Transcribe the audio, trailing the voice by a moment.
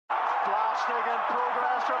Fantastic in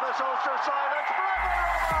progress from this Ulster side.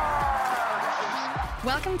 It's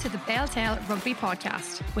Welcome to the BelTel Rugby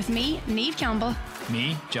podcast with me, Niamh Campbell.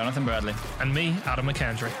 Me, Jonathan Bradley. And me, Adam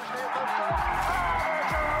McKendry.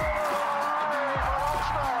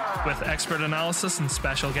 With expert analysis and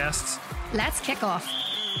special guests. Let's kick off.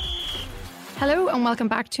 Hello and welcome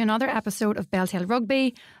back to another episode of BelTel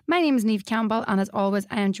Rugby. My name is Niamh Campbell and as always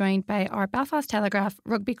I am joined by our Belfast Telegraph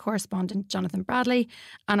rugby correspondent Jonathan Bradley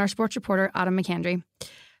and our sports reporter Adam McKendry.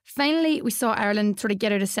 Finally, we saw Ireland sort of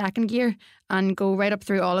get out of second gear and go right up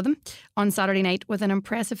through all of them on Saturday night with an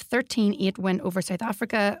impressive 13-8 win over South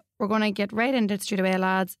Africa. We're going to get right into it straight away,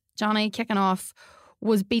 lads. Johnny, kicking off,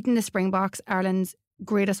 was beating the Springboks, Ireland's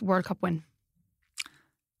greatest World Cup win.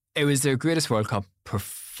 It was their greatest World Cup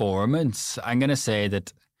performance. I'm going to say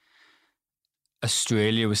that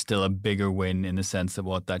Australia was still a bigger win in the sense of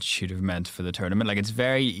what that should have meant for the tournament. Like, it's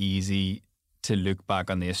very easy to look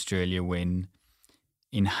back on the Australia win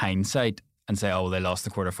in hindsight and say, oh, well, they lost the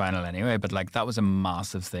quarterfinal anyway. But like, that was a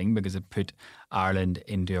massive thing because it put Ireland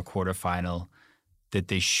into a quarterfinal that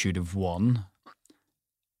they should have won.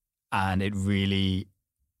 And it really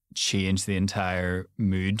changed the entire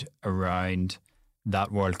mood around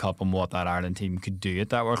that World Cup and what that Ireland team could do at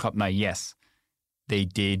that World Cup. Now, yes, they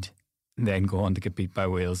did then go on to get beat by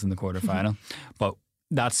Wales in the quarterfinal. But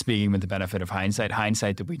that's speaking with the benefit of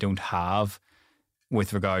hindsight that we don't have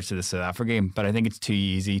with regards to the South Africa game. But I think it's too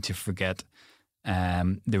easy to forget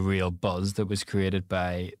the real buzz that was created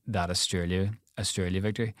by that Australia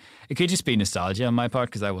victory. It could just be nostalgia on my part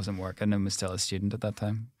because I wasn't working and was still a student at that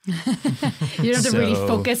time. You don't have to really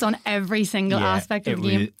focus on every single aspect of the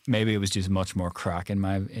game. Maybe it was just much more crack in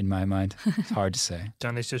my mind. It's hard to say.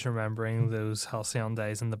 Johnny's just remembering those halcyon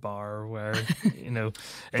days in the bar where,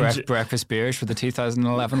 breakfast beers for the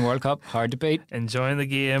 2011 World Cup, hard to beat. Enjoying the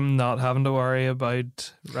game, not having to worry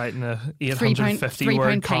about writing a 850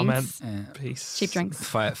 word comment piece. Cheap drinks.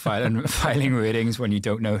 Filing ratings when you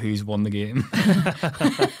don't know who's won the game.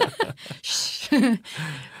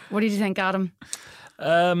 What did you think, Adam? Do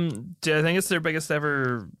I think it's their biggest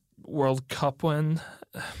ever World Cup win?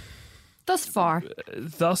 Thus far.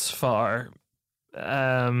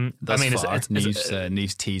 Niamh's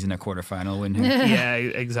teasing a quarterfinal win here. Yeah,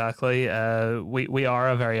 exactly. We are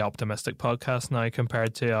a very optimistic podcast now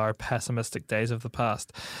compared to our pessimistic days of the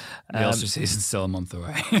past. The Ulster season's still a month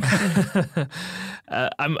away.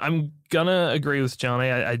 I'm gonna agree with Johnny.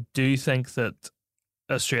 I do think that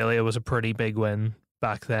Australia was a pretty big win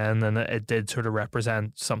back then, and it did sort of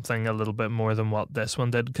represent something a little bit more than what this one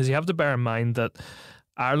did, because you have to bear in mind that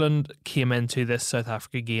Ireland came into this South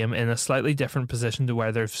Africa game in a slightly different position to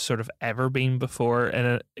where they've sort of ever been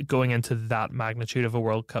before, going into that magnitude of a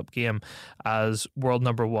World Cup game as world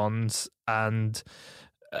number ones and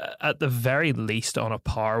at the very least on a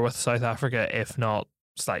par with South Africa, if not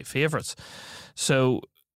slight favourites. So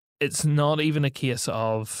it's not even a case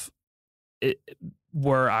of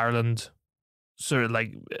were Ireland sort of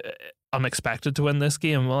like unexpected to win this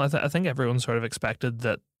game. Well, I think everyone sort of expected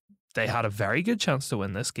that they had a very good chance to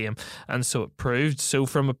win this game, and so it proved. So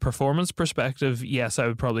from a performance perspective, yes, I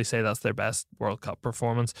would probably say that's their best World Cup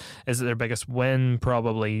performance. Is it their biggest win?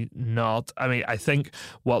 Probably not. I mean, I think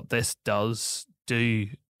what this does do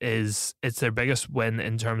is it's their biggest win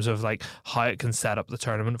in terms of like how it can set up the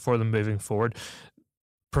tournament for them moving forward.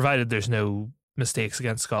 Provided there's no mistakes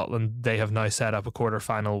against Scotland, they have now set up a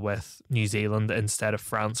quarter-final with New Zealand instead of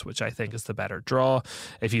France, which I think is the better draw.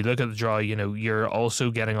 If you look at the draw, you're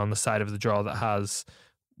also getting on the side of the draw that has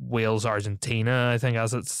Wales-Argentina, I think,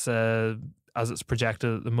 as it's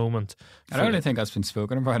projected at the moment. I don't really think that's been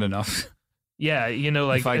spoken about enough. Yeah,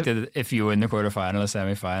 the fact that if you win the quarter-final, a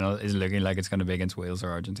semi-final is looking like it's going to be against Wales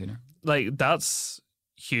or Argentina. Like, that's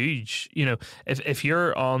huge. If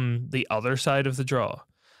you're on the other side of the draw,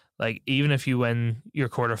 like, even if you win your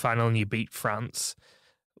quarterfinal and you beat France,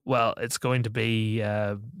 well, it's going to be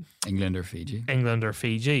England or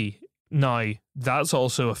Fiji. Now, that's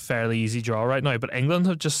also a fairly easy draw right now, but England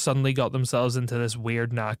have just suddenly got themselves into this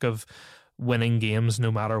weird knack of winning games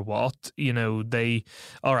no matter what.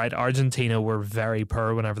 Argentina were very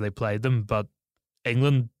poor whenever they played them, but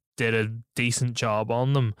England did a decent job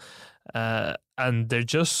on them. And they're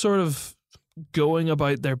just sort of going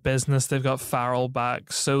about their business. They've got Farrell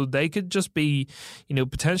back, so they could just be,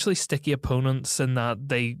 potentially sticky opponents in that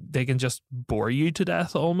they can just bore you to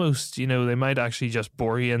death almost. They might actually just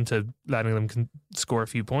bore you into letting them score a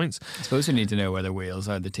few points. I suppose we need to know whether Wales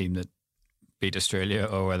are the team that beat Australia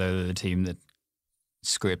or whether they're the team that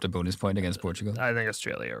scraped a bonus point against Portugal. I think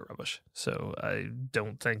Australia are rubbish, so I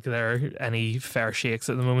don't think there are any fair shakes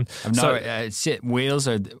at the moment. Wales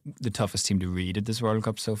are the toughest team to read at this World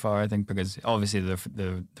Cup so far, I think, because obviously they're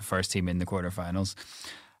the first team in the quarterfinals.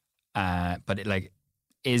 But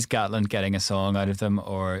is Gatland getting a song out of them,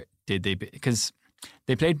 or did they? Because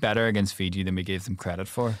they played better against Fiji than we gave them credit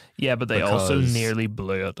for. Yeah, but they also nearly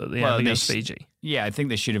blew it at the end against Fiji. Yeah, I think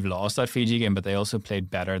they should have lost that Fiji game, but they also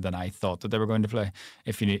played better than I thought that they were going to play.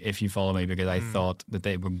 If you follow me, because I thought that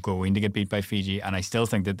they were going to get beat by Fiji, and I still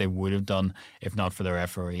think that they would have done if not for the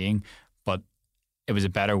refereeing. But it was a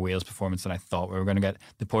better Wales performance than I thought we were going to get.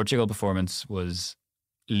 The Portugal performance was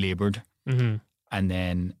laboured, and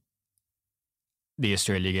then the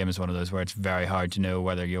Australia game is one of those where it's very hard to know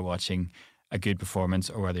whether you're watching a good performance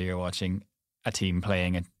or whether you're watching a team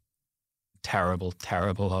playing a terrible,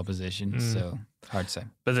 terrible opposition. So hard to say.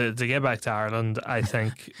 But to get back to Ireland, I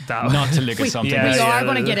think that not to look at something. We are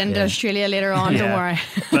going to get into Australia later on. Don't worry.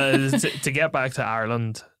 But to get back to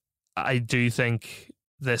Ireland, I do think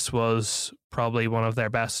this was probably one of their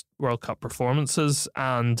best World Cup performances,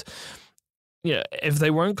 and if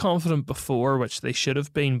they weren't confident before, which they should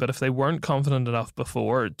have been, but if they weren't confident enough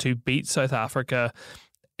before to beat South Africa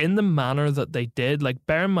in the manner that they did,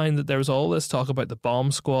 bear in mind that there was all this talk about the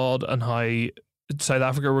bomb squad and how South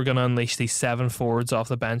Africa were going to unleash these 7 forwards off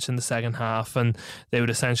the bench in the second half, and they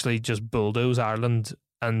would essentially just bulldoze Ireland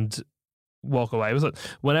and walk away with it.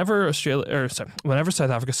 Whenever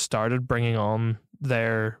South Africa started bringing on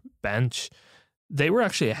their bench, they were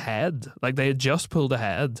actually ahead. They had just pulled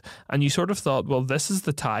ahead, and you sort of thought, well, this is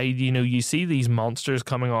the tide. You see these monsters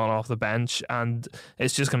coming on off the bench, and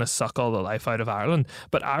it's just going to suck all the life out of Ireland.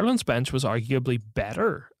 But Ireland's bench was arguably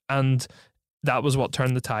better, and that was what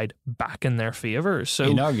turned the tide back in their favour. So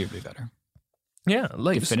inarguably better. Yeah,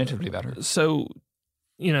 definitively better. So,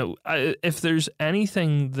 if there's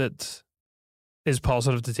anything that is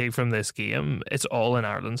positive to take from this game, it's all in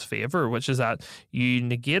Ireland's favour, which is that you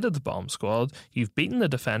negated the bomb squad, you've beaten the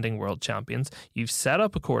defending world champions, you've set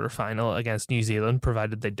up a quarter-final against New Zealand,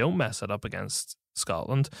 provided they don't mess it up against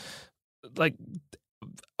Scotland.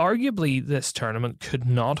 Arguably, this tournament could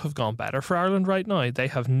not have gone better for Ireland right now. They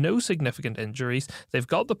have no significant injuries. They've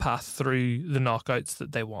got the path through the knockouts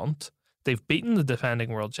that they want. They've beaten the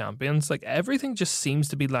defending world champions. Everything just seems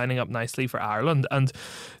to be lining up nicely for Ireland. And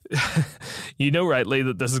rightly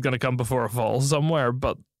that this is going to come before a fall somewhere.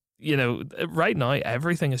 But, right now,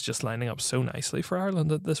 everything is just lining up so nicely for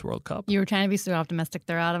Ireland at this World Cup. You were trying to be so optimistic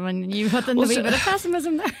there, Adam, and you put in a wee bit of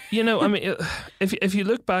pessimism there. If you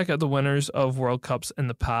look back at the winners of World Cups in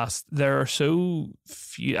the past, there are so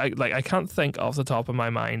few. I can't think off the top of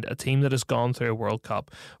my mind a team that has gone through a World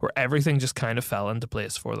Cup where everything just kind of fell into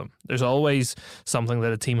place for them. There's always something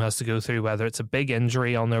that a team has to go through, whether it's a big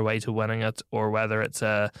injury on their way to winning it, or whether it's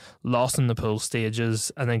a loss in the pool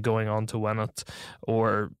stages and then going on to win it,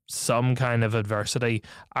 or some kind of adversity.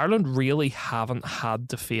 Ireland really haven't had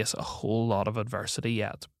to face a whole lot of adversity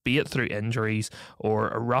yet, be it through injuries or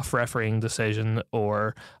a rough refereeing decision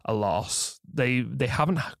or a loss. They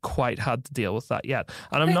haven't quite had to deal with that yet.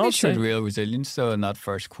 And I'm not they showed real resilience though in that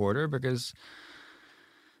first quarter, because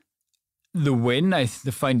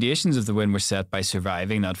the foundations of the win were set by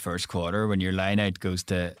surviving that first quarter. When your line out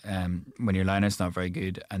when your line out's not very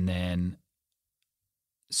good, and then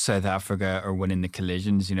South Africa are winning the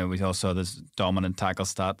collisions. We all saw this dominant tackle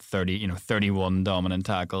stat, 31 dominant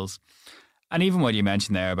tackles. And even what you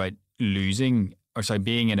mentioned there about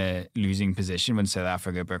being in a losing position when South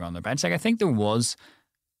Africa bring on their bench. I think there was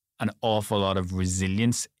an awful lot of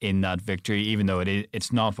resilience in that victory, even though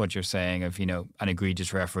it's not what you're saying of, an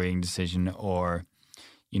egregious refereeing decision or,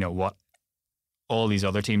 what all these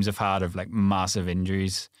other teams have had of massive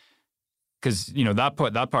injuries. Because,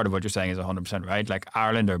 that part of what you're saying is 100% right.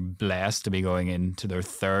 Ireland are blessed to be going into their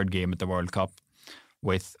third game at the World Cup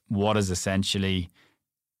with what is essentially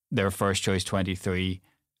their first choice 23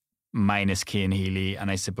 minus Cian Healy, and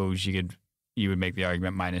I suppose you would make the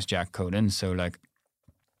argument minus Jack Conan. So,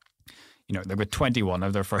 they've got 21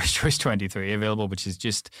 of their first choice 23 available, which is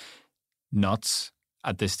just nuts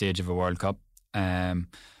at this stage of a World Cup.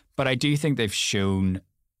 But I do think they've shown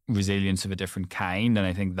resilience of a different kind, and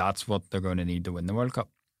I think that's what they're going to need to win the World Cup.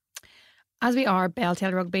 As we are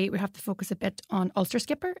BelTel Rugby, we have to focus a bit on Ulster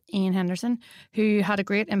skipper Ian Henderson, who had a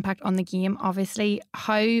great impact on the game. Obviously,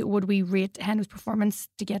 how would we rate Hendo's performance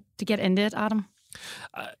to get into it, Adam?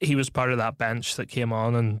 He was part of that bench that came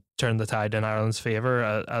on and turned the tide in Ireland's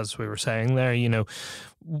favour, as we were saying there.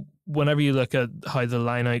 Whenever you look at how the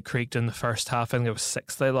line out creaked in the first half, I think it was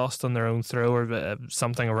 6 they lost on their own throw or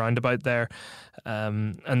something around about there.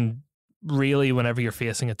 And really, whenever you're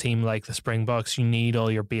facing a team like the Springboks, you need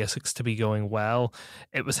all your basics to be going well.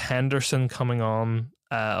 It was Henderson coming on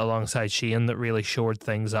alongside Sheehan that really shored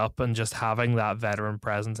things up, and just having that veteran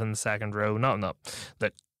presence in the second row. Not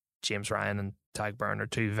that James Ryan and Tag Byrne are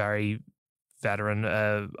two very veteran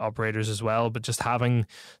operators as well, but just having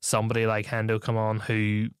somebody like Hendo come on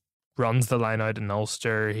who runs the line out in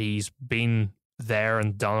Ulster. He's been there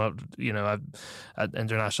and done it, at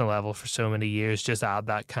international level for so many years. Just add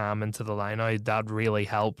that calm into the line out, that really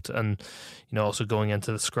helped. And also going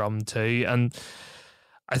into the scrum too. And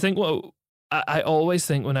I think I always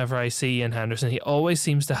think whenever I see Ian Henderson, he always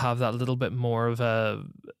seems to have that little bit more of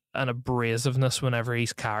an abrasiveness whenever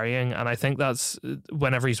he's carrying, and I think that's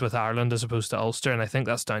whenever he's with Ireland as opposed to Ulster, and I think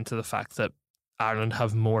that's down to the fact that Ireland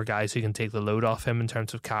have more guys who can take the load off him in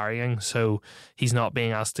terms of carrying, so he's not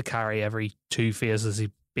being asked to carry every 2 phases, he's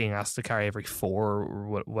being asked to carry every 4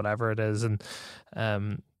 or whatever it is, and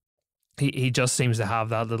he just seems to have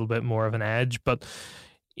that little bit more of an edge. But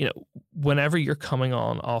whenever you're coming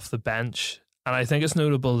on off the bench, and I think it's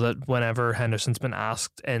notable that whenever Henderson's been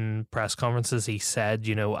asked in press conferences, he said,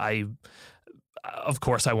 of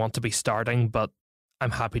course I want to be starting, but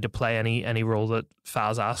I'm happy to play any role that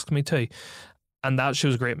Faz asked me to. And that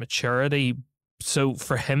shows great maturity. So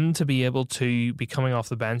for him to be able to be coming off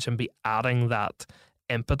the bench and be adding that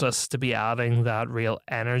impetus, to be adding that real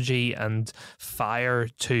energy and fire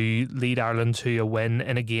to lead Ireland to a win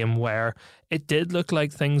in a game where it did look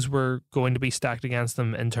like things were going to be stacked against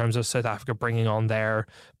them in terms of South Africa bringing on their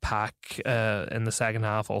pack in the second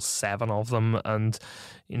half, all 7 of them, and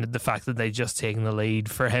the fact that they just taken the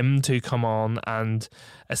lead, for him to come on and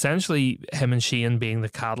essentially him and Sheehan being the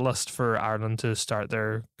catalyst for Ireland to start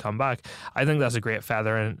their comeback, I think that's a great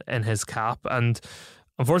feather in his cap. And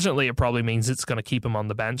unfortunately, it probably means it's going to keep him on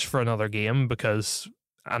the bench for another game, because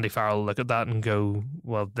Andy Farrell will look at that and go,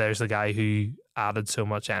 well, there's the guy who added so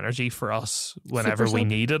much energy for us whenever we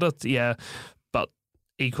needed it. Yeah. But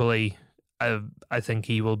equally, I think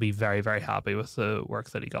he will be very, very happy with the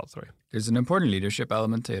work that he got through. There's an important leadership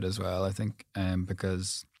element to it as well, I think,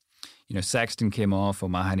 because, Sexton came off,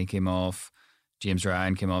 O'Mahony came off, James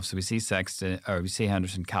Ryan came off. So we see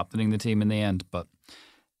Henderson captaining the team in the end. But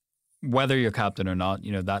whether you're captain or not,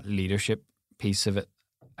 that leadership piece of it,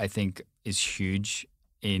 I think, is huge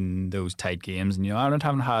in those tight games. And, Ireland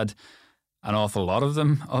haven't had an awful lot of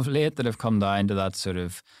them of late that have come down to that sort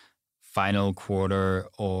of final quarter,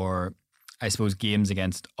 or I suppose games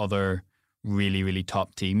against other really, really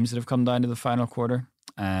top teams that have come down to the final quarter.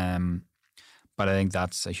 But I think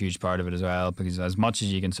that's a huge part of it as well, because as much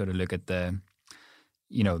as you can sort of look at the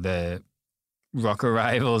rucker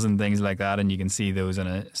rivals and things like that, and you can see those on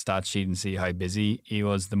a stat sheet and see how busy he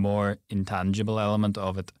was, the more intangible element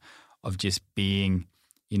of it, of just being,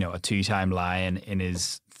 a 2-time Lion in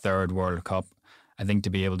his 3rd World Cup, I think to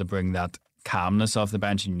be able to bring that calmness off the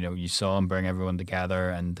bench, and you saw him bring everyone together,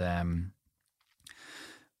 and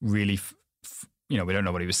really, we don't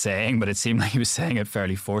know what he was saying, but it seemed like he was saying it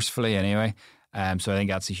fairly forcefully anyway. So I think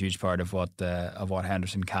that's a huge part of what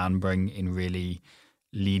Henderson can bring in really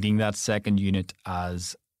leading that second unit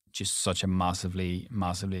as just such a massively,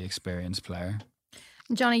 massively experienced player.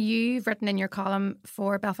 Johnny, you've written in your column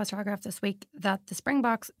for Belfast Telegraph this week that the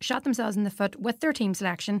Springboks shot themselves in the foot with their team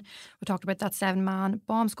selection. We talked about that 7-man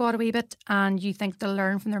bomb squad a wee bit, and you think they'll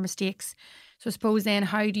learn from their mistakes. So I suppose then,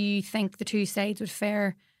 how do you think the two sides would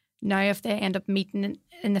fare now if they end up meeting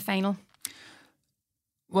in the final?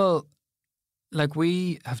 Well, like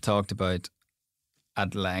we have talked about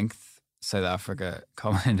at length, South Africa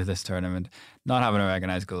coming into this tournament, not having a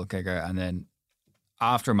recognised goal kicker, and then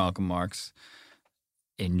after Malcolm Mark's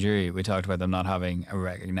injury, we talked about them not having a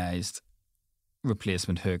recognised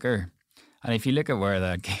replacement hooker. And if you look at where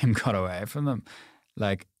that game got away from them,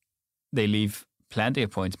 like, they leave plenty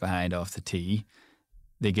of points behind off the tee.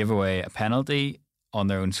 They give away a penalty on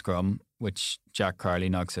their own scrum, which Jack Crowley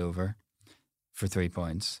knocks over for 3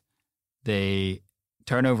 points. They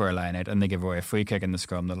turn over a line out and they give away a free kick in the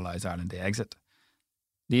scrum that allows Ireland to exit.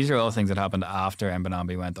 These are all things that happened after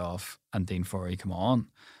Mbanambi went off and Dean Forey come on.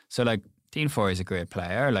 So, like, Dean Forey is a great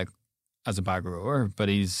player, like, as a back rower, but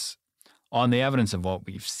he's, on the evidence of what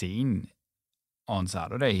we've seen on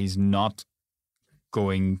Saturday, he's not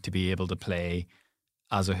going to be able to play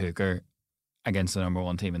as a hooker against the number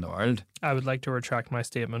 1 team in the world. I would like to retract my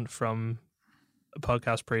statement from a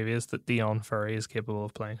podcast previous that Dion Furry is capable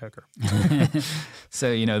of playing hooker.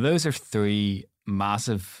 So, those are 3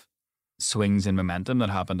 massive swings in momentum that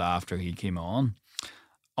happened after he came on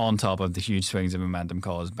top of the huge swings of momentum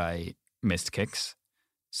caused by missed kicks.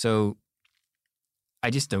 So I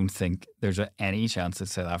just don't think there's any chance that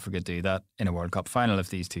South Africa do that in a World Cup final if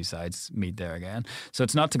these two sides meet there again. So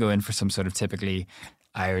it's not to go in for some sort of typically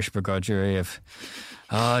Irish begrudgery of,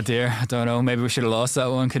 oh dear, I don't know, maybe we should have lost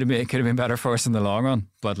that one. Could have been better for us in the long run.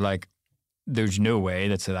 But like, there's no way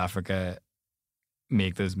that South Africa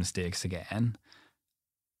make those mistakes again.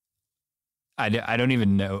 I don't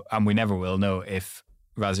even know, and we never will know, if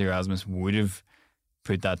Rassie Erasmus would have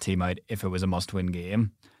put that team out if it was a must-win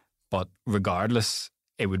game. But regardless,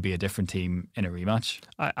 it would be a different team in a rematch.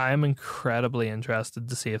 I am incredibly interested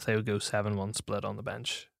to see if they would go 7-1 split on the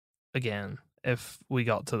bench again if we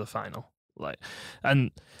got to the final.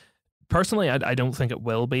 And personally, I don't think it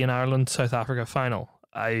will be an Ireland-South Africa final.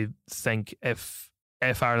 I think if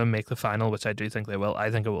Ireland make the final, which I do think they will,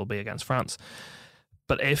 I think it will be against France.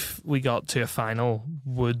 But if we got to a final,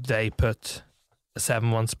 would they put a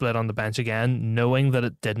 7-1 split on the bench again, knowing that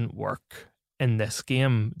it didn't work in this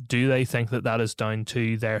game? Do they think that is down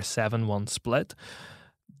to their 7-1 split?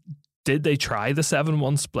 Did they try the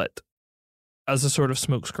 7-1 split as a sort of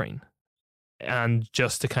smokescreen? And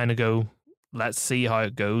just to kind of go, let's see how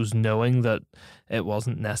it goes, knowing that it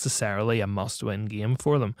wasn't necessarily a must-win game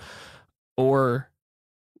for them? Or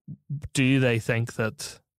do they think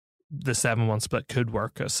that the 7-1 split could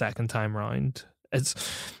work a second time round?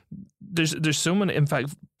 There's so many. In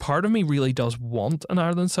fact, part of me really does want an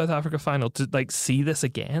Ireland-South Africa final to like see this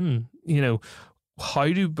again. You know, how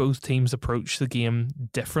do both teams approach the game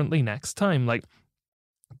differently next time? Like,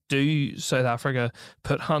 do South Africa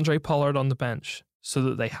put Handré Pollard on the bench so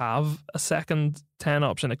that they have a second 10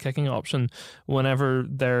 option, a kicking option, whenever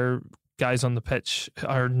their guys on the pitch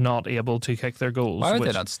are not able to kick their goals? Why would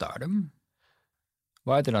they not start him?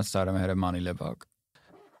 Why did they not start him ahead of Manny Libbok?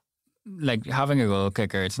 Like, having a goal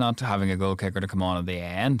kicker, it's not having a goal kicker to come on at the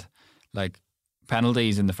end. Like,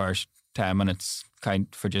 penalties in the first 10 minutes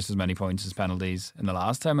count for just as many points as penalties in the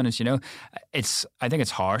last 10 minutes, you know. I think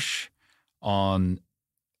it's harsh on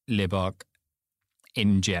Libbok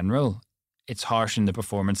in general. It's harsh in the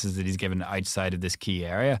performances that he's given outside of this key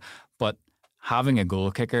area. But having a goal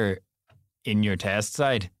kicker in your test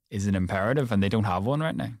side is an imperative, and they don't have one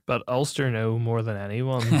right now. But Ulster know more than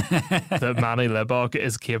anyone that Manny Libbok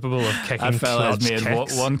is capable of kicking that fella has made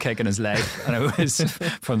kicks. one kick in his life, and it was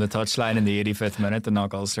from the touchline in the 85th minute to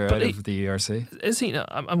knock Ulster out of the URC. Is he?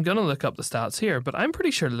 I'm going to look up the stats here, but I'm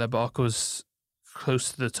pretty sure Libbok was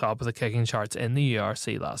close to the top of the kicking charts in the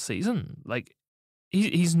URC last season. Like,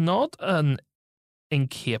 he's not an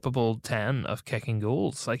incapable 10 of kicking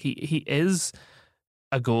goals. Like, he is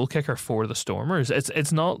a goal kicker for the Stormers.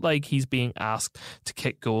 It's not like he's being asked to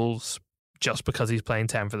kick goals just because he's playing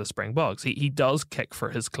 10 for the Springboks. He does kick for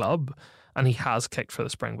his club, and he has kicked for the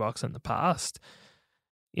Springboks in the past.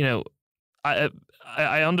 You know,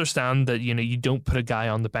 I understand that, you know, you don't put a guy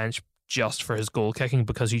on the bench just for his goal kicking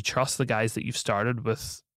because you trust the guys that you've started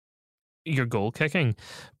with your goal kicking.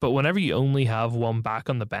 But whenever you only have one back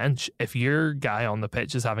on the bench, if your guy on the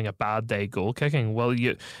pitch is having a bad day goal kicking, well,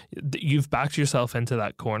 you've backed yourself into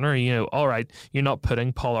that corner. You know, all right, you're not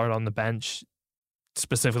putting Pollard on the bench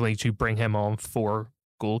specifically to bring him on for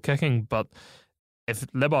goal kicking, but if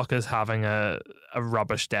Libbok is having a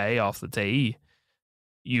rubbish day off the tee,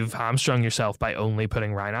 you've hamstrung yourself by only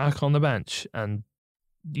putting Reinach on the bench, and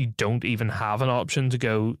you don't even have an option to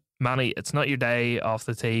go, Manny, it's not your day off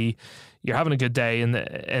the tee. You're having a good day in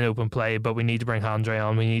open play, but we need to bring Handré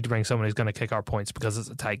on. We need to bring someone who's going to kick our points because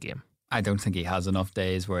it's a tight game. I don't think he has enough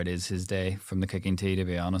days where it is his day from the kicking tee, to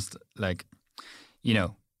be honest. Like, you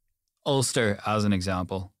know, Ulster, as an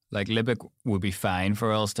example, like Libbok would be fine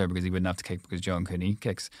for Ulster because he wouldn't have to kick because John Cooney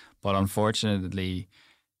kicks. But unfortunately,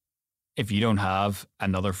 if you don't have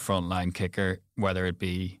another frontline kicker, whether it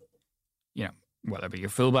be, you know, whether it be your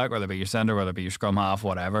fullback, whether it be your centre, whether it be your scrum half,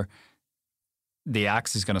 whatever, the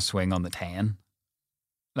axe is going to swing on the 10.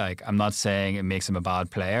 Like, I'm not saying it makes him a bad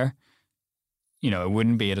player. You know, it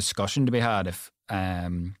wouldn't be a discussion to be had if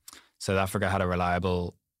South Africa had a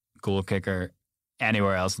reliable goal kicker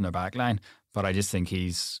anywhere else in their back line. But I just think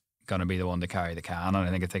he's going to be the one to carry the can. And I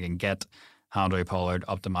think if they can get Handré Pollard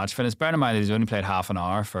up to match fitness, bear in mind he's only played half an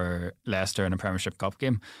hour for Leicester in a Premiership Cup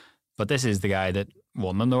game. But this is the guy that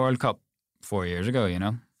won them the World Cup 4 years ago, you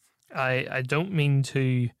know? I don't mean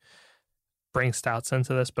to bring stats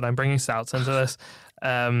into this, but I'm bringing stats into this.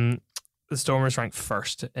 The Stormers ranked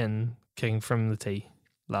first in kicking from the tee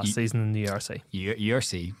last season in the URC.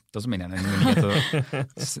 URC doesn't mean anything when you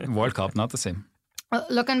get to the World Cup, not the same. Well,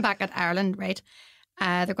 looking back at Ireland, right,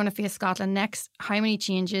 they're going to face Scotland next. How many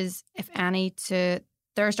changes, if any, to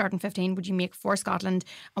their starting 15 would you make for Scotland,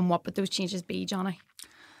 and what would those changes be, Johnny?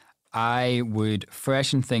 I would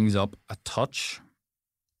freshen things up a touch.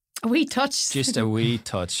 A wee touch. Just a wee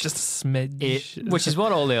touch. Just a smidge. Which is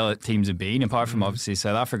what all the other teams have been, apart from obviously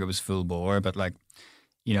South Africa was full bore, but like,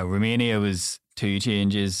 you know, Romania was 2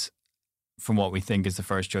 changes from what we think is the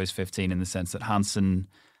first choice 15, in the sense that Hansen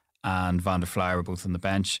and Van der Fly were both on the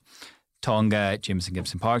bench. Tonga, Jameson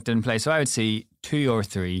Gibson Park didn't play. So I would say 2 or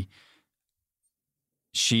 3.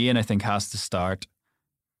 Sheehan, I think, has to start.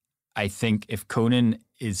 I think if Conan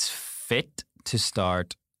is fit to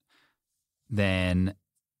start, then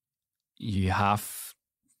you have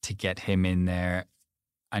to get him in there,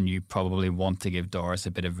 and you probably want to give Doris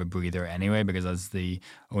a bit of a breather anyway, because as the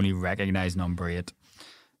only recognised number 8,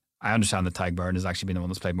 I understand that Tyg Byrne has actually been the one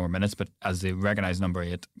that's played more minutes, but as the recognised number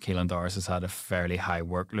 8, Keelan Doris has had a fairly high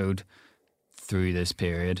workload through this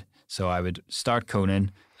period. So I would start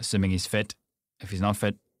Conan, assuming he's fit. If he's not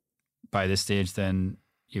fit by this stage, then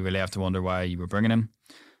you really have to wonder why you were bringing him.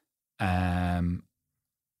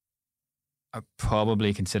 I'd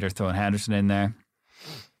probably consider throwing Henderson in there.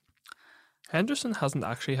 Henderson hasn't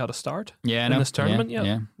actually had a start in this tournament yet,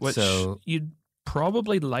 yeah. which so, you'd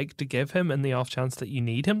probably like to give him in the off chance that you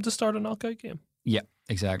need him to start a knockout game. Yeah,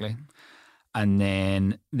 exactly. And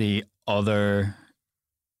then the other,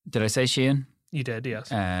 did I say Sheehan? You did, yes.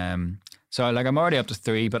 So like I'm already up to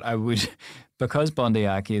 3, but I would, because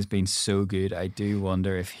Bondiaki has been so good, I do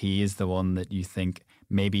wonder if he is the one that you think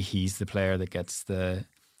maybe he's the player that gets the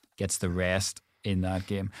rest in that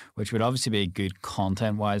game, which would obviously be good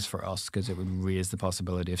content-wise for us, because it would raise the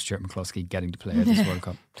possibility of Stuart McCluskey getting to play at this World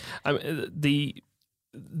Cup. The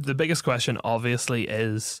biggest question obviously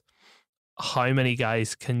is, how many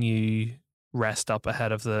guys can you rest up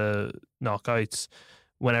ahead of the knockouts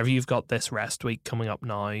whenever you've got this rest week coming up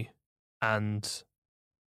now, and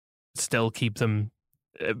still keep them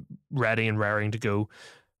ready and raring to go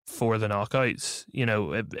for the knockouts? You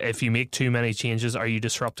know, if you make too many changes, are you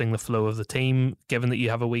disrupting the flow of the team, given that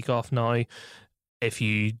you have a week off now? If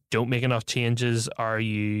you don't make enough changes, are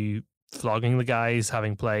you flogging the guys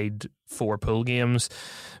having played 4 pool games?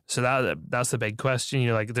 So that's the big question. You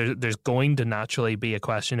know, like there's going to naturally be a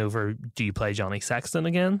question over, do you play Johnny Sexton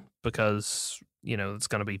again? Because, you know, it's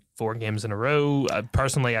going to be 4 games in a row.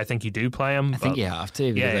 Personally, I think you do play him. I think you have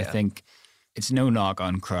to, because I think it's no knock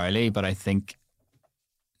on Crowley, but I think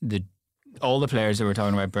all the players that we're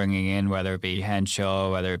talking about bringing in, whether it be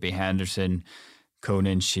Henshaw, whether it be Henderson,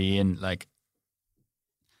 Conan, Sheehan, like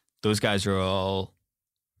those guys are all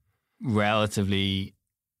relatively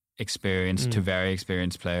experienced to very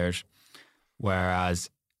experienced players, whereas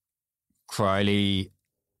Crowley,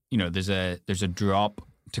 you know, there's a drop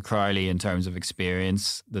to Crowley in terms of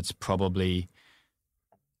experience that's probably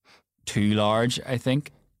too large, I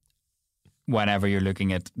think. Whenever you're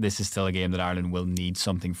looking at, this is still a game that Ireland will need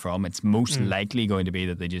something from. It's most likely going to be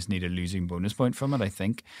that they just need a losing bonus point from it, I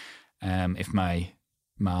think, if my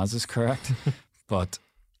maths is correct. But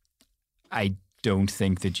I don't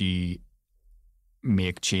think that you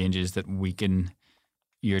make changes that weaken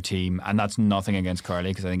your team. And that's nothing against Carley,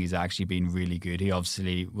 because I think he's actually been really good. He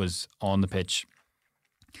obviously was on the pitch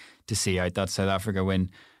to see out that South Africa win.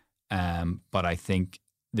 But I think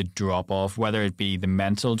the drop-off, whether it be the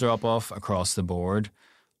mental drop-off across the board,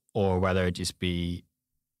 or whether it just be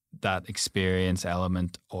that experience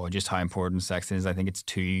element, or just how important Sexton is, I think it's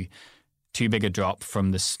too big a drop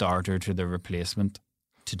from the starter to the replacement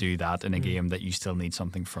to do that in a game that you still need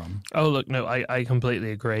something from. Oh, look, no, I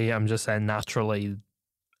completely agree. I'm just saying, naturally,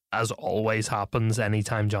 as always happens,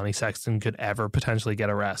 anytime Johnny Sexton could ever potentially get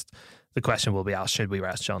a rest, the question will be asked, should we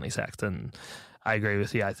rest Johnny Sexton? I agree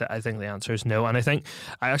with you. I think the answer is no. And I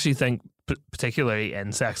actually think, particularly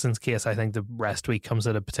in Sexton's case, I think the rest week comes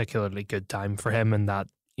at a particularly good time for him, in that,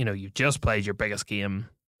 you know, you've just played your biggest game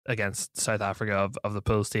against South Africa of the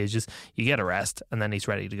pool stages. You get a rest, and then he's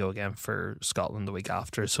ready to go again for Scotland the week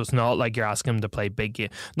after. So it's not like you're asking him to play big game.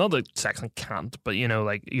 Not that Sexton can't, but, you know,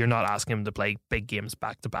 like, you're not asking him to play big games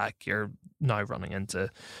back to back. You're now running into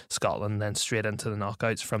Scotland, then straight into the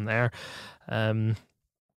knockouts from there. I'm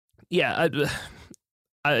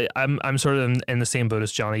sort of in the same boat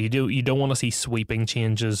as Johnny. You don't want to see sweeping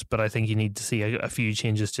changes, but I think you need to see a few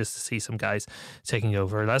changes just to see some guys taking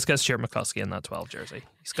over. Let's get Stuart McCluskey in that 12 jersey.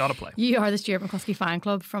 He's got to play. You are the Stuart McCluskey fan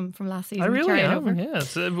club from last season. I really am. Yeah.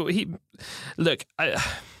 So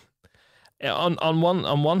on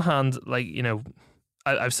one hand, like, you know,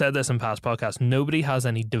 I've said this in past podcasts. Nobody has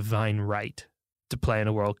any divine right to play in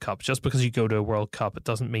a World Cup. Just because you go to a World Cup, it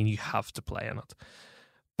doesn't mean you have to play in it.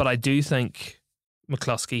 But I do think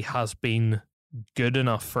McCluskey has been good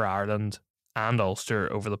enough for Ireland and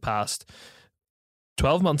Ulster over the past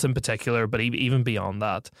 12 months in particular, but even beyond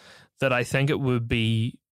that, that I think it would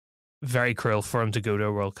be very cruel for him to go to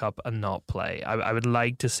a World Cup and not play. I would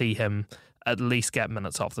like to see him at least get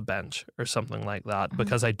minutes off the bench or something like that,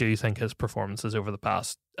 because I do think his performances over the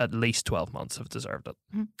past at least 12 months have deserved it.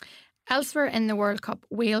 Elsewhere in the World Cup,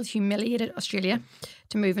 Wales humiliated Australia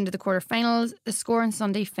to move into the quarterfinals. The score on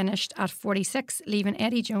Sunday finished at 46, leaving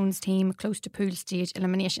Eddie Jones' team close to pool stage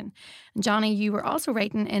elimination. And Johnny, you were also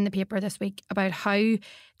writing in the paper this week about how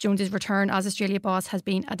Jones's return as Australia boss has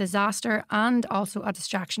been a disaster and also a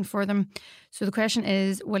distraction for them. So the question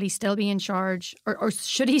is, will he still be in charge, or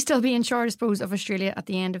should he still be in charge, I suppose, of Australia at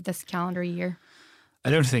the end of this calendar year? I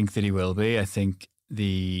don't think that he will be. I think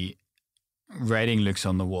the writing looks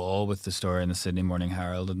on the wall with the story in the Sydney Morning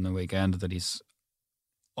Herald in the weekend that he's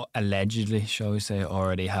allegedly, shall we say,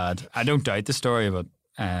 already had. I don't doubt the story, but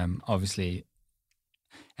obviously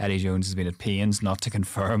Eddie Jones has been at pains not to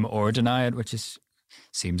confirm or deny it, which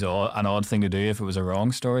seems an odd thing to do if it was a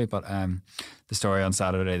wrong story. But the story on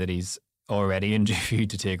Saturday that he's already interviewed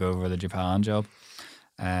to take over the Japan job,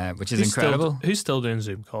 which is incredible. Who's still doing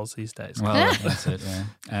Zoom calls these days? Well, that's it.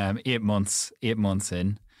 Yeah, 8 months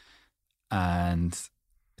in. And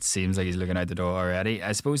it seems like he's looking out the door already.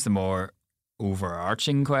 I suppose the more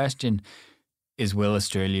overarching question is, will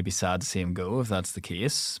Australia be sad to see him go if that's the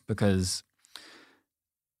case? Because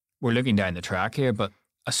we're looking down the track here, but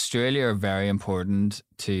Australia are very important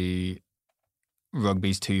to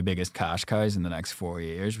rugby's two biggest cash cows in the next 4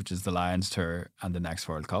 years, which is the Lions Tour and the next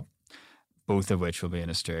World Cup, both of which will be in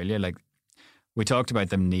Australia. Like, we talked about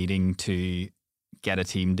them needing to get a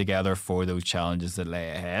team together for those challenges that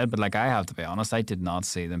lay ahead. But like, I have to be honest, I did not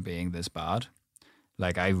see them being this bad.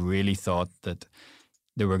 Like, I really thought that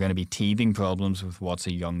there were going to be teething problems with what's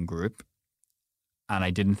a young group. And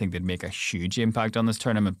I didn't think they'd make a huge impact on this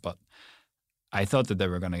tournament, but I thought that they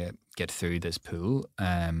were going to get through this pool,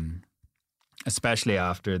 especially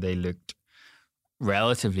after they looked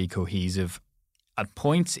relatively cohesive at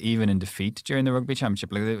points, even in defeat during the Rugby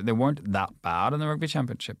Championship. Like, they weren't that bad in the Rugby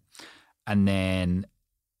Championship. And then,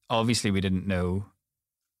 obviously, we didn't know.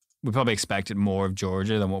 We probably expected more of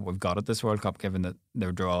Georgia than what we've got at this World Cup, given that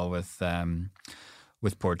their draw with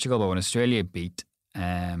Portugal. But when Australia beat,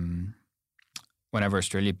 whenever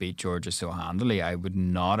Australia beat Georgia so handily, I would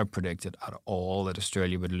not have predicted at all that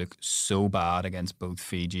Australia would look so bad against both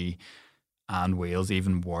Fiji and Wales,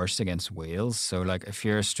 even worse against Wales. So, like, if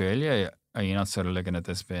you're Australia, are you not sort of looking at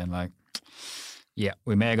this being like, yeah,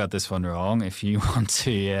 we may have got this one wrong. If you want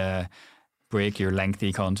to break your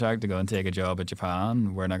lengthy contract to go and take a job at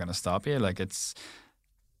Japan, we're not going to stop you. Like,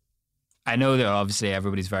 I know that obviously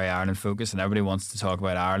everybody's very Ireland focused and everybody wants to talk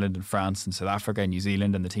about Ireland and France and South Africa and New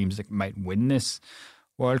Zealand and the teams that might win this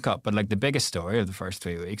World Cup. But like, the biggest story of the first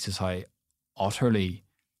 3 weeks is how utterly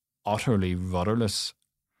rudderless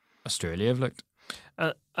Australia have looked.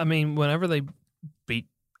 I mean, whenever they beat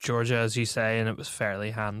Georgia, as you say, and it was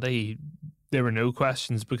fairly handy, there were no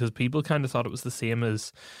questions, because people kind of thought it was the same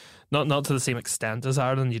as, not to the same extent as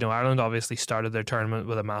Ireland. You know, Ireland obviously started their tournament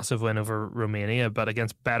with a massive win over Romania, but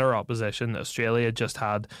against better opposition. Australia just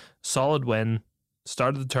had solid win,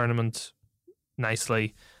 started the tournament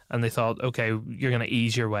nicely, and they thought, okay, you're going to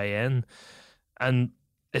ease your way in. And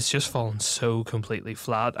it's just fallen so completely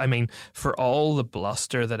flat. I mean, for all the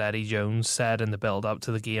bluster that Eddie Jones said in the build-up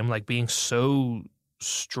to the game, like being so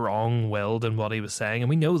strong-willed in what he was saying, and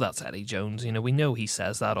we know that's Eddie Jones, you know, we know he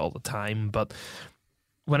says that all the time, but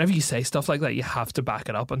whenever you say stuff like that, you have to back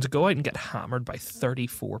it up. And to go out and get hammered by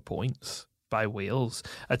 34 points by Wales,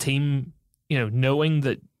 a team, you know, knowing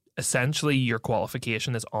that essentially your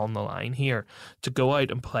qualification is on the line here, to go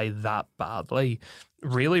out and play that badly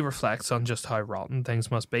really reflects on just how rotten things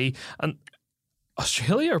must be. And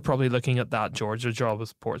Australia are probably looking at that Georgia draw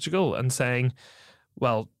with Portugal and saying,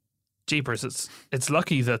 well, jeepers, it's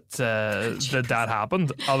lucky that that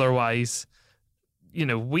happened. Otherwise, you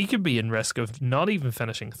know, we could be in risk of not even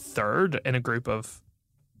finishing third in a group of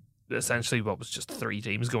essentially what was just 3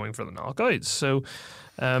 teams going for the knockouts. So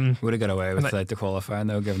would have got away with the qualifying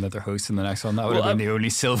though, given that they're hosting the next one. That would have been the only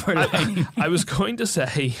silver lining. I was going to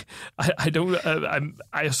say I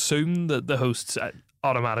assume that the hosts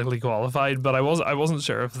automatically qualified, but I wasn't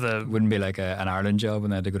sure if the wouldn't be like an Ireland job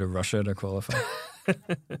when they had to go to Russia to qualify.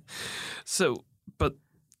 So, but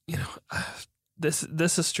you know,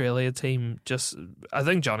 this Australia team just, I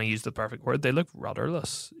think Johnny used the perfect word. They look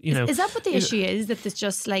rudderless. You know, is that what the issue is? That it's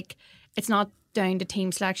just like, it's not down to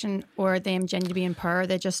team selection or them genuinely being poor.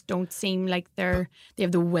 They just don't seem like they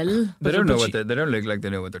have the will. They don't know they don't look like they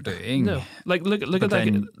know what they're doing. No, like look at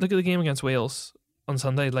the game against Wales on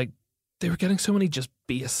Sunday. Like, they were getting so many just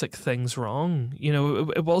basic things wrong. You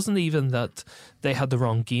know, it wasn't even that they had the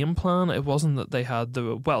wrong game plan. It wasn't that they had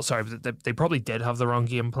they probably did have the wrong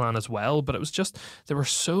game plan as well, but it was just there were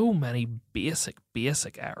so many basic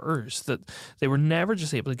errors that they were never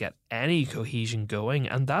just able to get any cohesion going,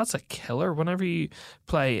 and that's a killer whenever you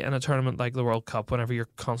play in a tournament like the World Cup, whenever you're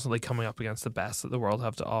constantly coming up against the best that the world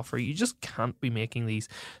have to offer. You just can't be making these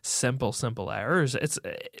simple errors. It's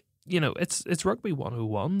rugby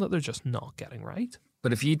 101 that they're just not getting right.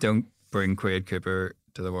 But if you don't bring Quade Cooper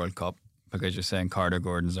to the World Cup because you're saying Carter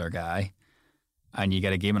Gordon's our guy, and you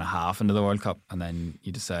get a game and a half into the World Cup, and then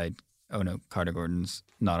you decide, oh no, Carter Gordon's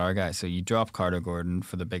not our guy. So you drop Carter Gordon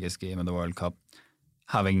for the biggest game of the World Cup,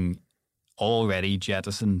 having already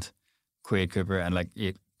jettisoned Quade Cooper. And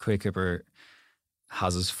Quade Cooper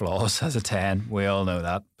has his flaws as a 10. We all know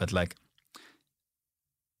that. But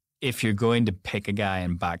if you're going to pick a guy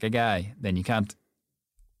and back a guy, then you can't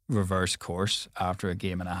reverse course after a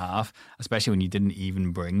game and a half, especially when you didn't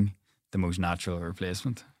even bring the most natural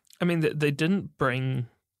replacement. I mean, they didn't bring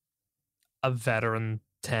a veteran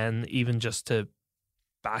 10 even just to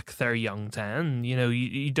back their young 10. You know,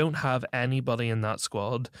 you don't have anybody in that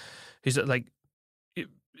squad who's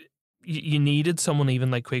you needed someone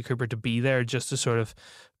even like Quade Cooper to be there just to sort of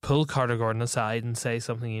pull Carter Gordon aside and say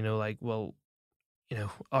something, well,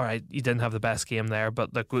 all right, you didn't have the best game there,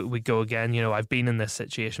 but look, we go again. I've been in this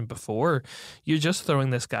situation before. You're just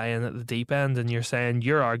throwing this guy in at the deep end and you're saying,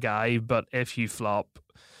 you're our guy, but if you flop,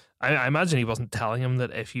 I imagine he wasn't telling him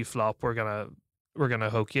that if you flop, we're gonna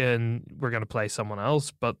hook you and we're gonna play someone else.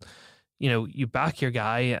 But, you back your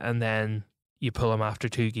guy and then you pull him after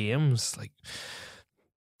 2 games.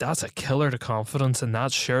 That's a killer to confidence, and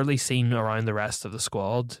that's surely seen around the rest of the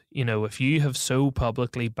squad. If you have so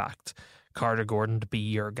publicly backed Carter Gordon to be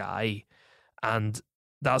your guy, and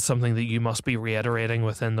that's something that you must be reiterating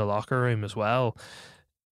within the locker room as well,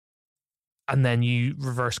 and then you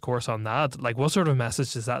reverse course on that, what sort of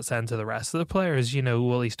message does that send to the rest of the players?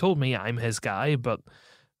 Well, he's told me I'm his guy, but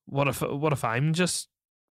what if I'm just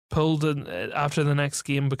pulled in after the next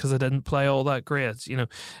game because I didn't play all that great?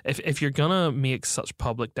 If you're gonna make such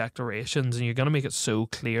public declarations and you're gonna make it so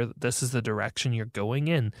clear that this is the direction you're going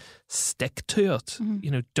in, stick to it.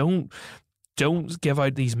 Mm-hmm. Don't give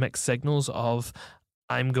out these mixed signals of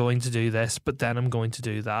I'm going to do this but then I'm going to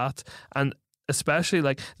do that. And especially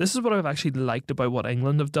this is what I've actually liked about what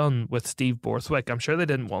England have done with Steve Borthwick. I'm sure they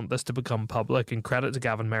didn't want this to become public, and credit to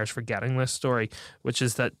Gavin Mears for getting this story, which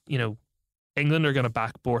is that England are going to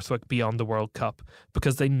back Borthwick beyond the World Cup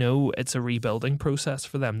because they know it's a rebuilding process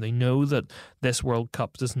for them. They know that this World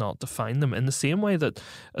Cup does not define them in the same way that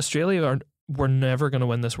Australia were never going to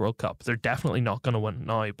win this World Cup. They're definitely not going to win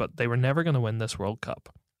now, but they were never going to win this World Cup.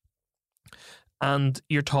 And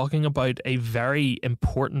you're talking about a very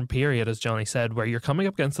important period, as Johnny said, where you're coming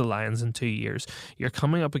up against the Lions in 2 years. You're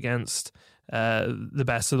coming up against the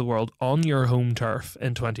best of the world on your home turf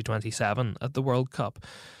in 2027 at the World Cup.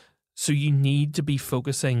 So you need to be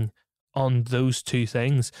focusing on those 2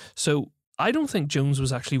 things. So I don't think Jones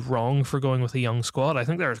was actually wrong for going with a young squad. I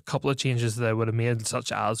think there are a couple of changes that I would have made,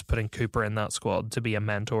 such as putting Cooper in that squad to be a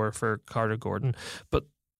mentor for Carter Gordon. But,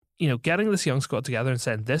 getting this young squad together and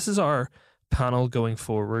saying, this is our panel going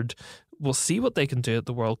forward. We'll see what they can do at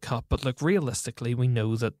the World Cup. But look, realistically, we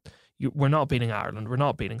know that we're not beating Ireland, we're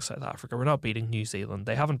not beating South Africa, we're not beating New Zealand.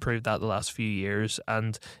 They haven't proved that the last few years.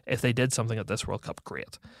 And if they did something at this World Cup,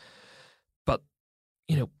 great. But,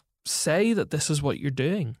 say that this is what you're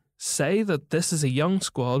doing. Say that this is a young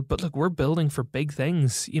squad, but look, we're building for big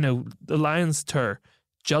things. The Lions tour,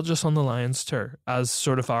 judge us on the Lions tour as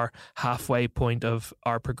sort of our halfway point of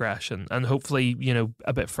our progression, and hopefully,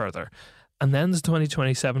 a bit further. And then the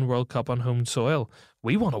 2027 World Cup on home soil.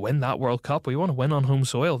 We want to win that World Cup. We want to win on home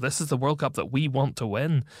soil. This is the World Cup that we want to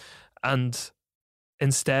win. And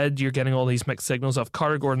instead, you're getting all these mixed signals of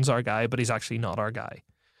Carter Gordon's our guy, but he's actually not our guy.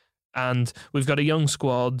 And we've got a young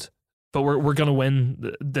squad, but we're going to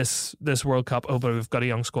win this World Cup. Oh, but we've got a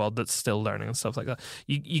young squad that's still learning and stuff like that.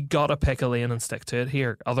 You got to pick a lane and stick to it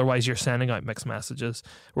here. Otherwise, you're sending out mixed messages.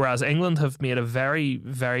 Whereas England have made a very,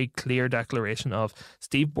 very clear declaration of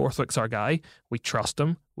Steve Borthwick's our guy. We trust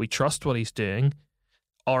him. We trust what he's doing.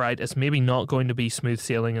 All right, it's maybe not going to be smooth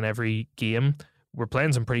sailing in every game. We're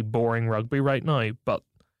playing some pretty boring rugby right now, but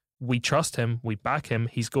we trust him. We back him.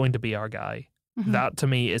 He's going to be our guy. Mm-hmm. That, to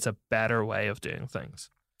me, is a better way of doing things.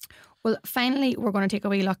 Well, finally, we're going to take a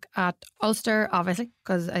wee look at Ulster, obviously,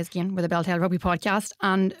 because, again, we're the BelTel Rugby podcast,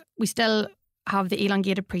 and we still have the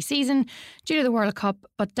elongated pre-season due to the World Cup,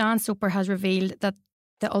 but Dan Soper has revealed that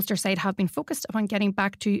the Ulster side have been focused upon getting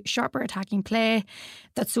back to sharper attacking play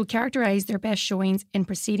that so characterised their best showings in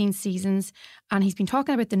preceding seasons. And he's been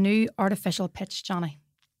talking about the new artificial pitch, Johnny.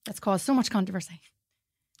 That's caused so much controversy.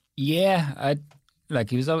 Yeah,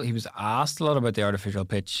 he was asked a lot about the artificial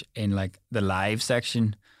pitch in like the live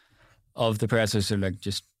section of the presser. So like,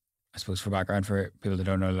 just I suppose for background for people that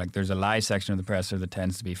don't know, like there's a live section of the presser that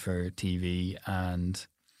tends to be for TV and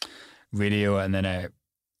radio, and then a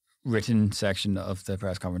written section of the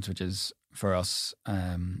press conference, which is for us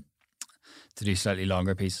to do slightly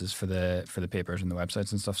longer pieces for the papers and the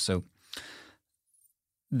websites and stuff. So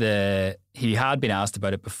he had been asked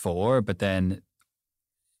about it before, but then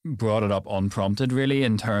brought it up unprompted, really,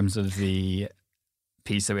 in terms of the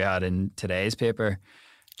piece that we had in today's paper,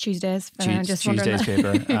 Tuesday's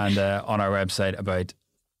paper, and on our website about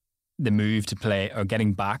the move to play or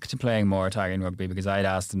getting back to playing more attacking rugby, because I'd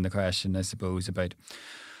asked them the question, I suppose, about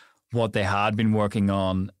what they had been working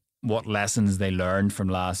on, what lessons they learned from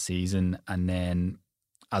last season, and then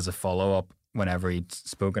as a follow-up, whenever he'd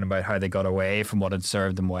spoken about how they got away from what had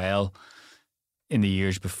served them well in the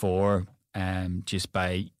years before, just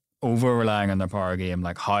by over-relying on their power game,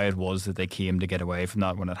 like how it was that they came to get away from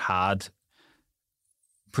that when it had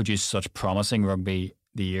produced such promising rugby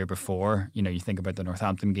the year before. You know, you think about the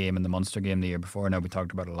Northampton game and the Munster game the year before. Now, we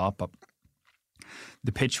talked about it a lot, but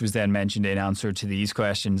the pitch was then mentioned in answer to these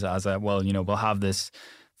questions as we'll have this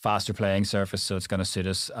faster playing surface, so it's going to suit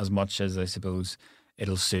us as much as, I suppose,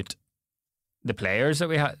 it'll suit the players that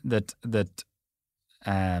we have that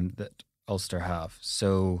Ulster have.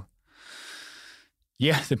 So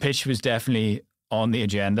yeah, the pitch was definitely on the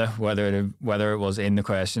agenda, whether it was in the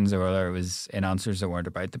questions or whether it was in answers that weren't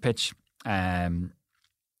about the pitch.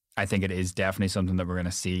 I think it is definitely something that we're going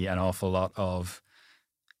to see an awful lot of.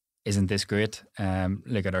 Isn't this great?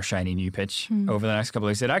 Look at our shiny new pitch over the next couple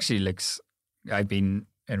of weeks. It actually looks, I'd been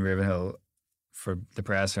in Ravenhill for the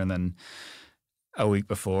presser and then a week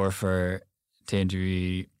before to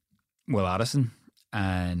interview Will Addison,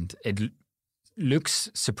 and it looks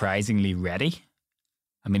surprisingly ready.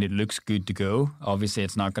 I mean, it looks good to go. Obviously,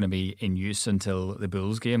 it's not going to be in use until the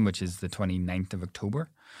Bulls game, which is the 29th of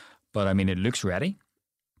October. But I mean, it looks ready.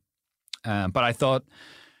 But I thought,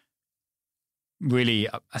 really,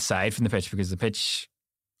 aside from the pitch, because the pitch,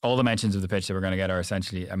 all the mentions of the pitch that we're going to get are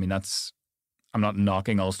essentially, I mean, I'm not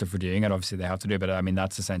knocking Ulster for doing it. Obviously, they have to do it, but I mean,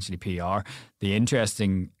 that's essentially PR. The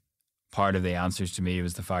interesting part of the answers to me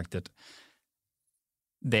was the fact that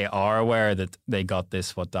they are aware that they got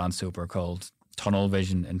this, what Dan Soper called tunnel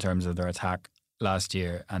vision in terms of their attack last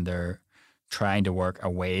year, and they're trying to work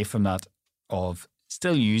away from that, of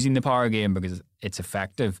still using the power game because it's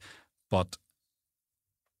effective, but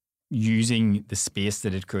using the space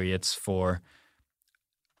that it creates for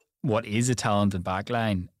what is a talented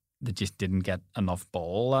backline that just didn't get enough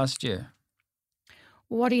ball last year.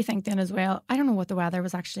 What do you think then as well? I don't know what the weather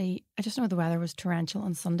was actually. I just know the weather was torrential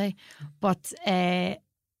on Sunday, but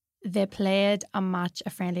they played a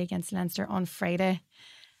friendly against Leinster on Friday.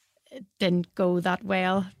 It didn't go that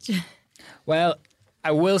well. Well,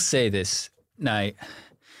 I will say this. Now,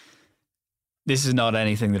 this is not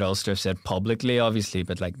anything that Ulster have said publicly, obviously,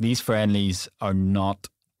 but like, these friendlies are not,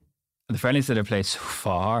 the friendlies that have played so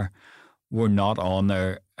far were not on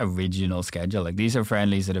their original schedule. Like, these are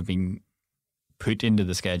friendlies that have been put into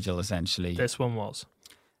the schedule, essentially. This one was.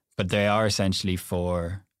 But they are essentially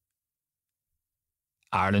for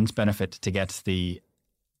Ireland's benefit, to get the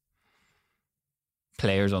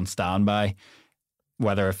players on standby,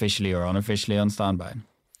 whether officially or unofficially on standby.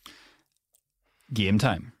 Game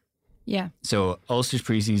time. Yeah. So Ulster's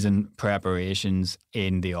pre-season preparations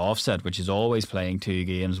in the offset, which is always playing 2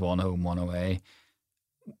 games, 1 home, 1 away,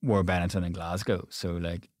 were Benetton and Glasgow. So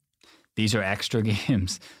like, these are extra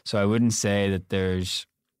games. So I wouldn't say that there's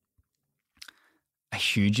a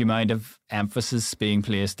huge amount of emphasis being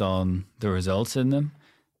placed on the results in them,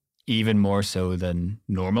 even more so than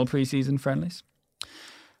normal pre-season friendlies.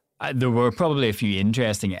 There were probably a few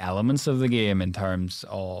interesting elements of the game in terms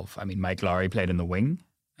of, I mean, Mike Lowry played in the wing.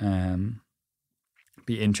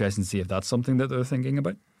 Be interesting to see if that's something that they're thinking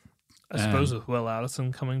about. I suppose with Will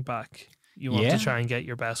Addison coming back, you want to try and get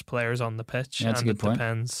your best players on the pitch. Yeah, that's a good point.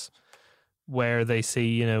 Depends where they see,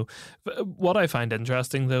 you know. What I find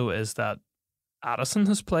interesting, though, is that Addison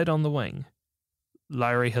has played on the wing.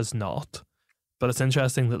 Lowry has not. But it's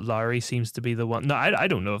interesting that Lowry seems to be the one. No, I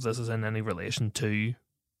don't know if this is in any relation to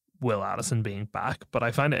Will Addison being back, but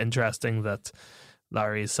I find it interesting that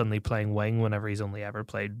Lowry is suddenly playing wing whenever he's only ever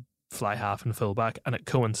played fly half and fullback, and it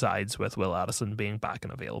coincides with Will Addison being back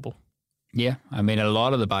and available. Yeah, I mean, a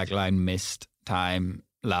lot of the backline missed time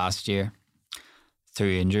last year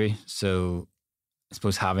through injury, so I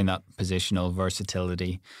suppose having that positional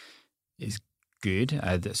versatility is good.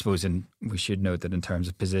 I suppose we should note that in terms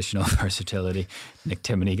of positional versatility, Nick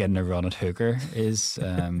Timoney getting a run at hooker is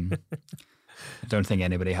I don't think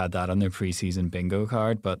anybody had that on their pre-season bingo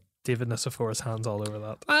card, but David Nicephor's hands all over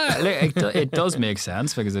that. It does make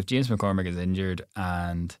sense, because if James McCormick is injured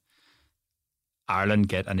and Ireland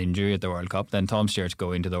get an injury at the World Cup, then Tom Stewart's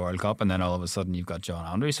going to the World Cup, and then all of a sudden you've got John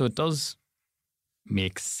Andrews. So it does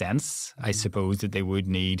make sense, I suppose, that they would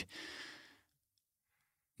need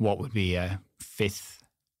what would be a fifth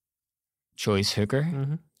choice hooker.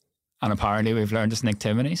 Mm-hmm. And apparently we've learned it's Nick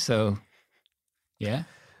Timoney, so yeah.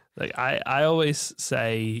 Like I always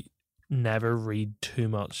say, never read too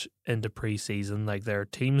much into pre-season. Like, there are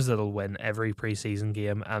teams that'll win every pre-season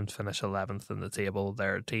game and finish 11th in the table.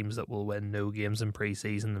 There are teams that will win no games in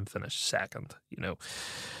pre-season and finish second. You know,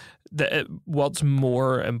 what's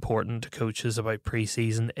more important to coaches about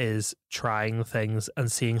pre-season is trying things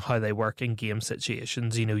and seeing how they work in game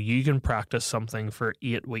situations. You know, you can practice something for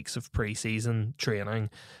 8 weeks of pre-season training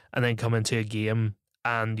and then come into a game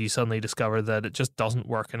and you suddenly discover that it just doesn't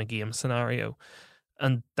work in a game scenario.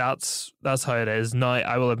 And that's how it is. Now,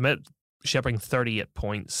 I will admit, shipping 38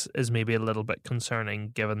 points is maybe a little bit concerning,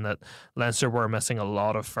 given that Leinster were missing a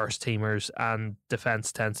lot of first teamers, and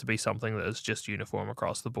defence tends to be something that is just uniform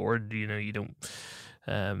across the board. You know, you don't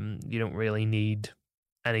really need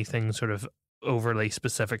anything sort of overly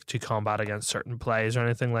specific to combat against certain plays or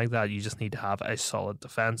anything like that. You just need to have a solid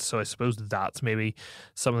defence. So I suppose that's maybe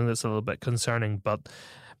something that's a little bit concerning, but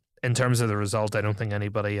in terms of the result, I don't think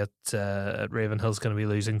anybody at Ravenhill is going to be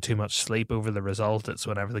losing too much sleep over the result. It's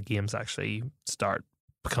whenever the games actually start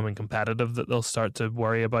becoming competitive that they'll start to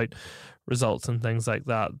worry about results and things like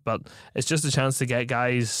that. But it's just a chance to get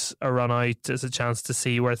guys a run out. It's a chance to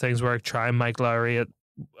see where things work. Trying Mike Lowry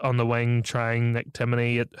on the wing, trying Nick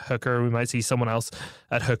Timoney at hooker. We might see someone else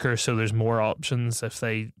at hooker, so there's more options if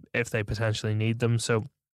they potentially need them. So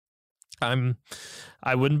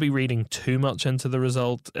I wouldn't be reading too much into the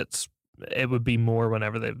result. It would be more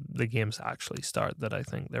whenever the games actually start that I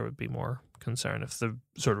think there would be more concern if the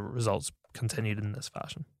sort of results continued in this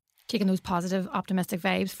fashion. Taking those positive, optimistic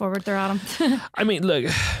vibes forward there, Adam. I mean, look,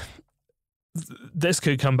 this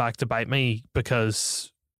could come back to bite me,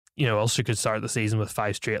 because, you know, Ulster could start the season with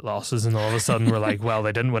 5 straight losses and all of a sudden we're like, well,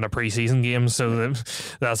 they didn't win a pre-season game, so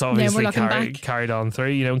that's obviously carried on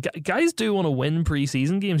through. You know, guys do want to win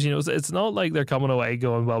pre-season games. You know, it's not like they're coming away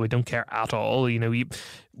going, well, we don't care at all. You know,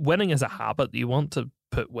 winning is a habit. You want to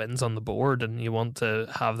put wins on the board and you want to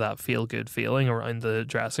have that feel-good feeling around the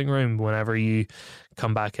dressing room whenever you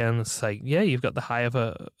come back in. It's like, yeah, you've got the high of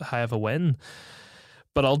a win.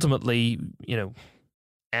 But ultimately, you know,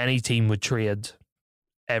 any team would trade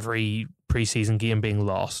every preseason game being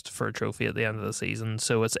lost for a trophy at the end of the season.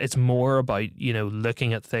 So it's more about, you know,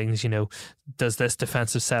 looking at things, you know, does this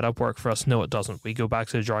defensive setup work for us? No, it doesn't. We go back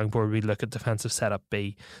to the drawing board, we look at defensive setup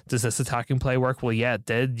B. Does this attacking play work? Well, yeah, it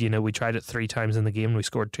did. You know, we tried it 3 times in the game and we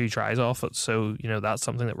scored 2 tries off it. So, you know, that's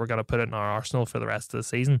something that we're going to put in our arsenal for the rest of the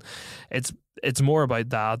season. It's more about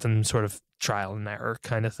that and sort of trial and error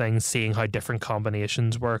kind of thing, seeing how different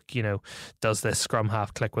combinations work. You know, does this scrum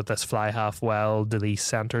half click with this fly half well? Do these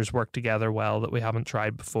centres work together well that we haven't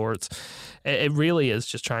tried before? It really is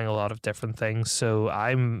just trying a lot of different things. So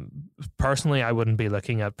I wouldn't be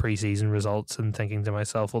looking at pre-season results and thinking to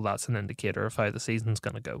myself, well, that's an indicator of how the season's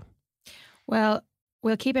going to go. Well,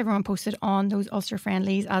 we'll keep everyone posted on those Ulster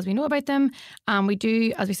friendlies as we know about them. We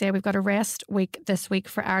do, as we say, we've got a rest week this week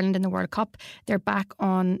for Ireland in the World Cup. They're back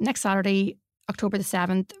on next Saturday, October the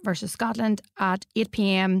 7th versus Scotland at 8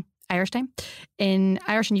 p.m. Irish time, in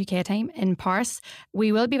Irish and UK time in Paris.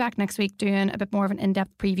 We will be back next week doing a bit more of an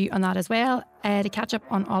in-depth preview on that as well. To catch up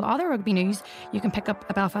on all other rugby news, you can pick up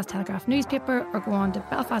a Belfast Telegraph newspaper or go on to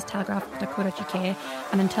belfasttelegraph.co.uk.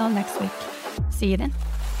 And until next week, see you then.